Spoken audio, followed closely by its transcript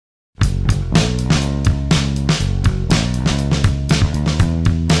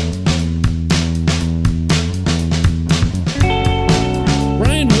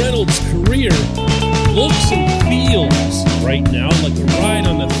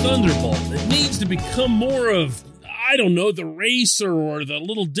Thunderbolt that needs to become more of, I don't know, the Racer or the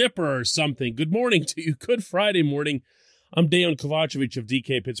Little Dipper or something. Good morning to you. Good Friday morning. I'm Dejan Kovacevic of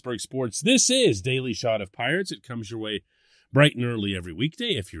DK Pittsburgh Sports. This is Daily Shot of Pirates. It comes your way bright and early every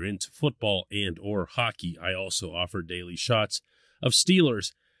weekday. If you're into football and or hockey, I also offer daily shots of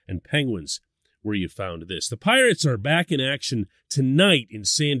Steelers and Penguins where you found this. The Pirates are back in action tonight in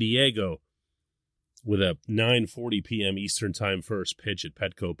San Diego with a 9:40 p.m. Eastern Time first pitch at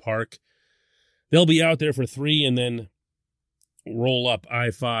Petco Park. They'll be out there for 3 and then roll up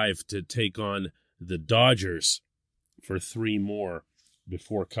I-5 to take on the Dodgers for 3 more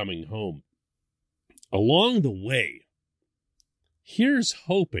before coming home. Along the way, here's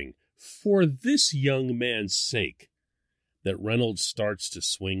hoping, for this young man's sake, that Reynolds starts to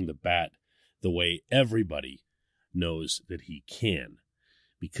swing the bat the way everybody knows that he can.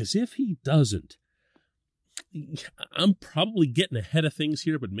 Because if he doesn't, I'm probably getting ahead of things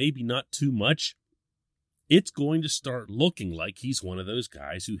here, but maybe not too much. It's going to start looking like he's one of those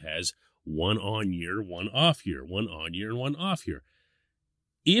guys who has one on year, one off year, one on year, and one off year.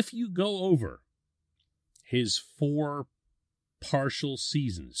 If you go over his 4 partial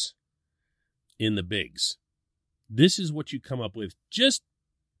seasons in the bigs, this is what you come up with just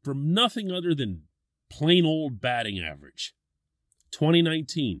from nothing other than plain old batting average.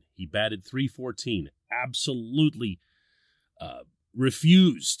 2019, he batted .314, absolutely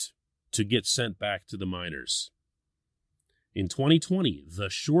refused to get sent back to the minors. In 2020, the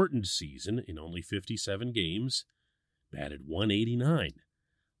shortened season, in only 57 games, batted .189.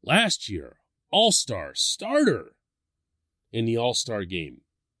 Last year, All-Star starter in the All-Star game,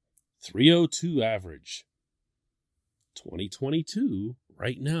 .302 average. 2022,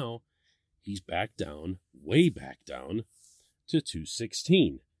 right now, he's back down, way back down, to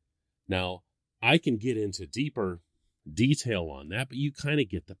 .216. Now, I can get into deeper detail on that, but you kind of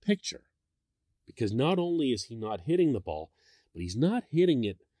get the picture. Because not only is he not hitting the ball, but he's not hitting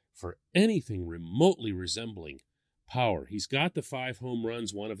it for anything remotely resembling power. He's got the 5 home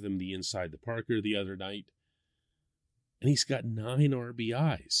runs, one of them the inside the Parker the other night, and he's got 9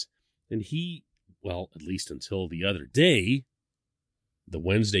 RBIs. And he, well, at least until the other day, the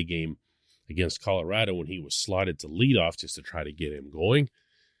Wednesday game against Colorado when he was slotted to leadoff just to try to get him going,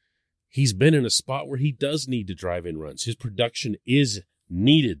 he's been in a spot where he does need to drive in runs. His production is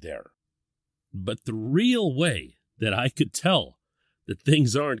needed there. But the real way that I could tell that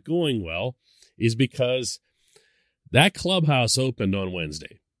things aren't going well is because that clubhouse opened on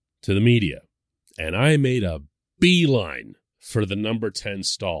Wednesday to the media, and I made a beeline for the number 10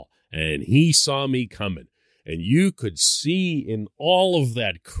 stall, and he saw me coming. And you could see in all of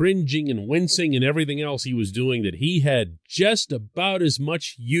that cringing and wincing and everything else he was doing that he had just about as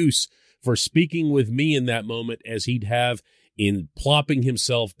much use for speaking with me in that moment as he'd have in plopping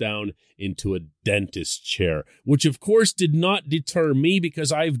himself down into a dentist chair, which of course did not deter me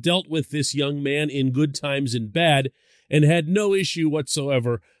because I've dealt with this young man in good times and bad and had no issue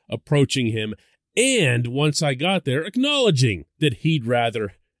whatsoever approaching him. And once I got there, acknowledging that he'd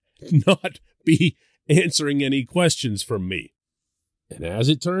rather not be answering any questions from me. And as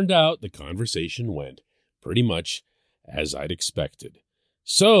it turned out, the conversation went pretty much as I'd expected.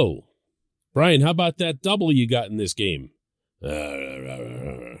 So, Bryan, how about that double you got in this game?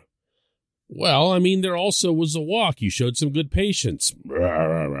 Well, I mean, there also was a walk. You showed some good patience.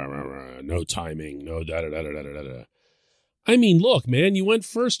 No timing. No da-da-da-da-da-da-da. I mean, look, man, you went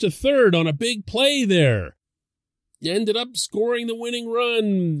first to third on a big play there. You ended up scoring the winning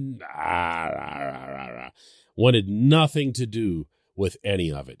run. Wanted nothing to do with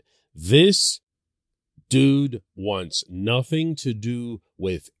any of it. This dude wants nothing to do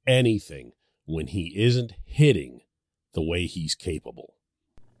with anything when he isn't hitting the way he's capable.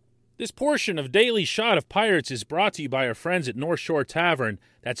 This portion of Daily Shot of Pirates is brought to you by our friends at North Shore Tavern.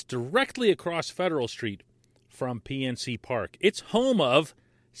 That's directly across Federal Street from PNC Park. It's home of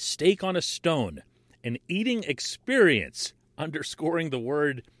Steak on a Stone, an eating experience, underscoring the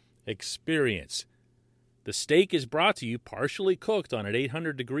word experience. The steak is brought to you partially cooked on an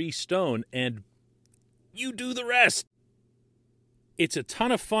 800-degree stone, and you do the rest. It's a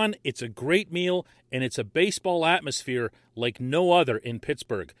ton of fun, it's a great meal, and it's a baseball atmosphere like no other in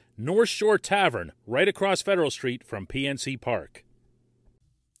Pittsburgh. North Shore Tavern, right across Federal Street from PNC Park.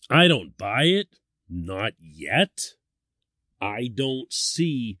 I don't buy it, not yet. I don't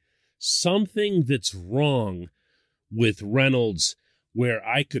see something that's wrong with Reynolds where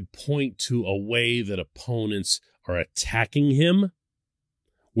I could point to a way that opponents are attacking him,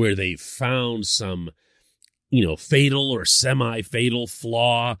 where they've found some, fatal or semi-fatal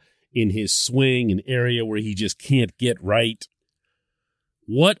flaw in his swing, an area where he just can't get right.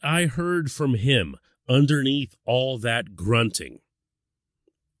 what I heard from him underneath all that grunting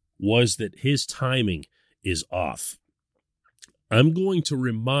was that his timing is off. I'm going to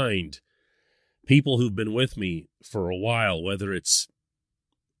remind people who've been with me for a while, whether it's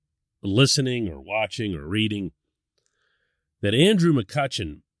listening or watching or reading, that Andrew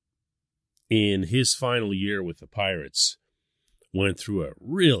McCutchen, in his final year with the Pirates, went through a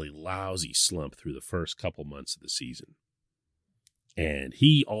really lousy slump through the first couple months of the season. And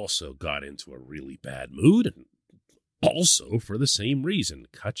he also got into a really bad mood, and also for the same reason.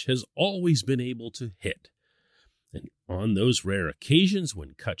 Kutch has always been able to hit. And on those rare occasions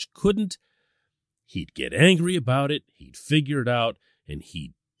when Kutch couldn't, he'd get angry about it, he'd figure it out, and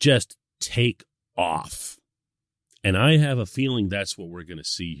he'd just take off. And I have a feeling that's what we're going to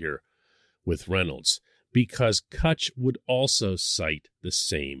see here with Reynolds, because Kutch would also cite the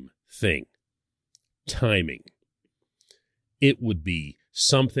same thing. Timing. It would be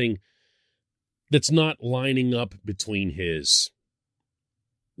something that's not lining up between his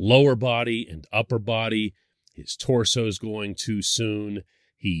lower body and upper body. His torso's going too soon.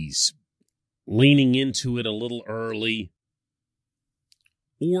 He's leaning into it a little early.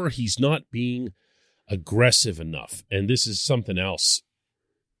 Or he's not being aggressive enough. And this is something else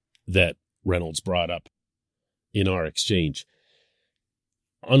that Reynolds brought up in our exchange.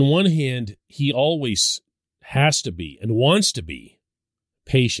 On one hand, he always has to be and wants to be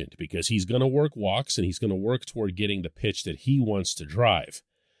patient because he's going to work walks and he's going to work toward getting the pitch that he wants to drive.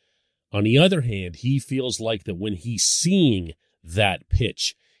 On the other hand, he feels like that when he's seeing that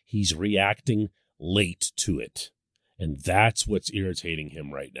pitch, he's reacting late to it. And that's what's irritating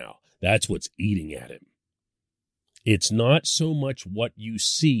him right now. That's what's eating at him. It's not so much what you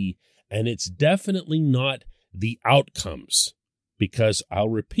see, and it's definitely not the outcomes. Because I'll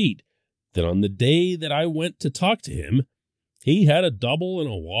repeat that on the day that I went to talk to him, he had a double and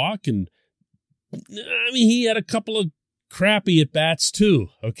a walk, and he had a couple of crappy at-bats too,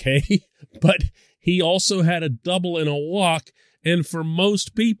 okay? But he also had a double and a walk, and for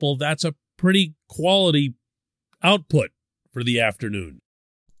most people, that's a pretty quality output for the afternoon.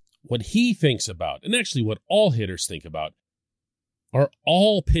 What he thinks about, and actually what all hitters think about, are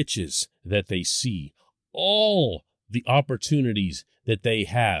all pitches that they see, all the opportunities that they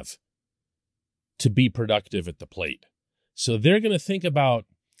have to be productive at the plate. So they're going to think about,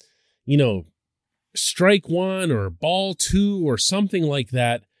 strike one or ball two or something like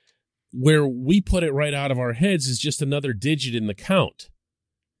that, where we put it right out of our heads is just another digit in the count.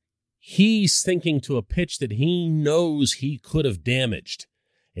 He's thinking to a pitch that he knows he could have damaged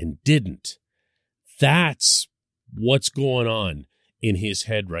and didn't. That's what's going on in his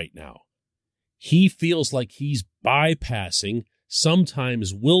head right now. He feels like he's bypassing,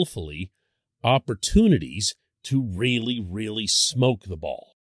 sometimes willfully, opportunities to really, really smoke the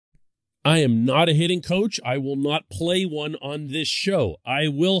ball. I am not a hitting coach. I will not play one on this show. I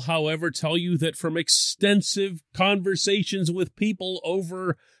will, however, tell you that from extensive conversations with people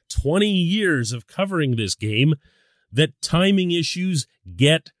over 20 years of covering this game, that timing issues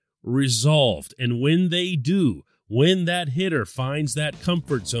get resolved. And when they do, when that hitter finds that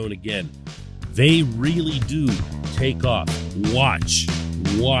comfort zone again, they really do take off. Watch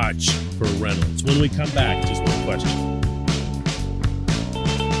for Reynolds. When we come back, just one question.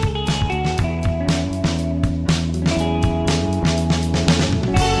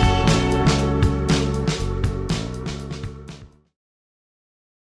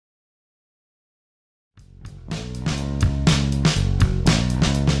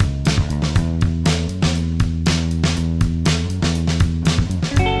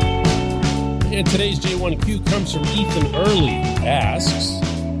 Today's J1Q comes from Ethan Early, who asks,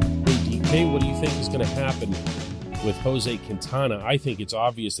 hey, DK, what do you think is going to happen with Jose Quintana? I think it's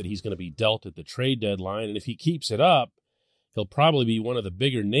obvious that he's going to be dealt at the trade deadline, and if he keeps it up, he'll probably be one of the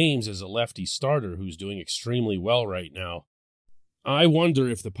bigger names as a lefty starter who's doing extremely well right now. I wonder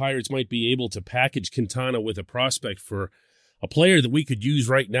if the Pirates might be able to package Quintana with a prospect for a player that we could use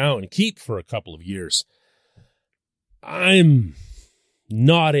right now and keep for a couple of years. I'm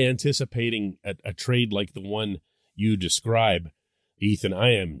not anticipating a trade like the one you describe, Ethan.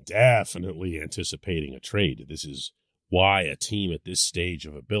 I am definitely anticipating a trade. This is why a team at this stage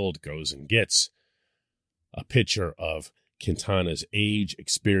of a build goes and gets a pitcher of Quintana's age,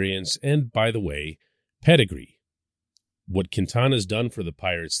 experience, and, by the way, pedigree. What Quintana's done for the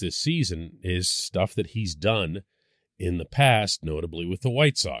Pirates this season is stuff that he's done in the past, notably with the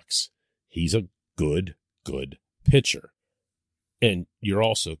White Sox. He's a good pitcher. And you're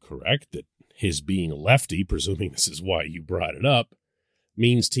also correct that his being a lefty, presuming this is why you brought it up,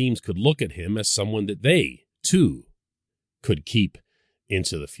 means teams could look at him as someone that they, too, could keep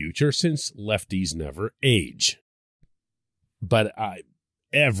into the future, since lefties never age. But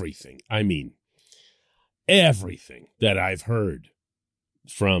everything that I've heard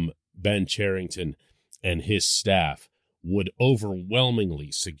from Ben Cherington and his staff would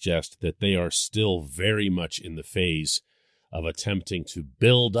overwhelmingly suggest that they are still very much in the phase of attempting to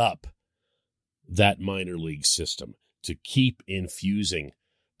build up that minor league system, to keep infusing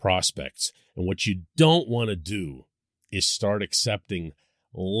prospects. And what you don't want to do is start accepting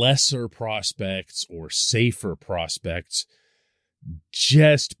lesser prospects or safer prospects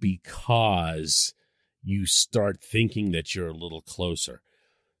just because you start thinking that you're a little closer.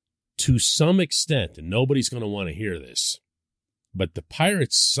 To some extent, and nobody's going to want to hear this, but the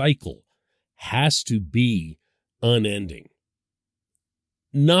Pirates' cycle has to be unending.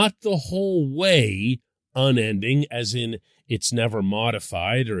 Not the whole way unending, as in it's never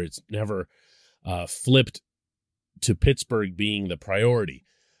modified or it's never flipped to Pittsburgh being the priority.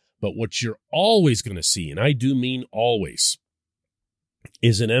 But what you're always going to see, and I do mean always,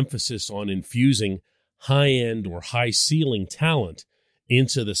 is an emphasis on infusing high-end or high-ceiling talent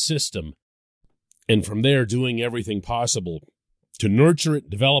into the system, and from there doing everything possible to nurture it,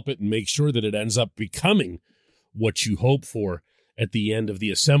 develop it, and make sure that it ends up becoming what you hope for at the end of the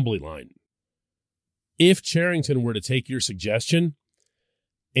assembly line. If Cherington were to take your suggestion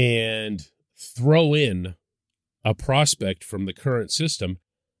and throw in a prospect from the current system,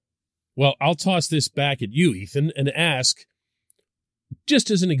 well, I'll toss this back at you, Ethan, and ask,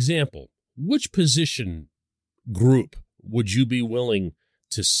 just as an example, which position group would you be willing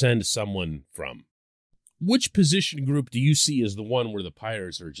to send someone from? Which position group do you see as the one where the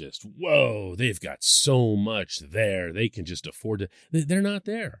Pirates are just, whoa, they've got so much there, they can just afford to... They're not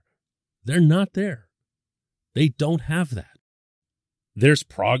there. They're not there. They don't have that. There's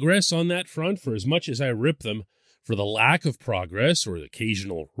progress on that front, for as much as I rip them for the lack of progress or the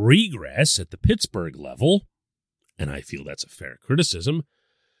occasional regress at the Pittsburgh level, and I feel that's a fair criticism.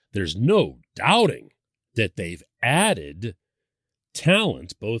 There's no doubting that they've added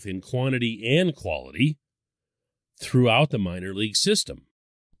talent, both in quantity and quality, throughout the minor league system.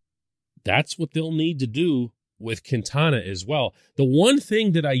 That's what they'll need to do with Quintana as well. The one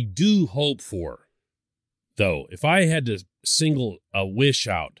thing that I do hope for, though, if I had to single a wish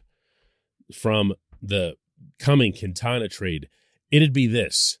out from the coming Quintana trade, it'd be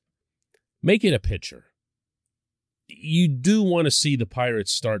this. Make it a pitcher. You do want to see the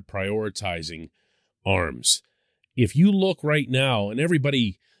Pirates start prioritizing arms. If you look right now, and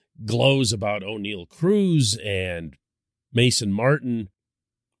everybody glows about O'Neal Cruz and Mason Martin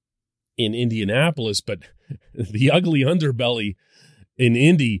in Indianapolis, but the ugly underbelly in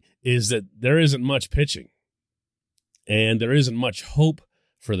Indy is that there isn't much pitching, and there isn't much hope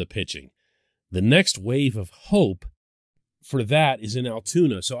for the pitching. The next wave of hope for that is in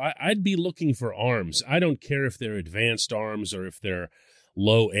Altoona. So I'd be looking for arms. I don't care if they're advanced arms or if they're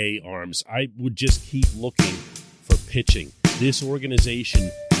low A arms. I would just keep looking for pitching. This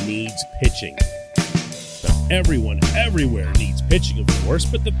organization needs pitching. Now, everyone everywhere needs pitching, of course,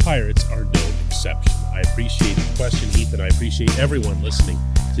 but the Pirates are no exception. I appreciate the question, Ethan. I appreciate everyone listening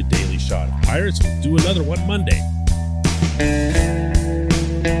to Daily Shot. Pirates will do another one Monday.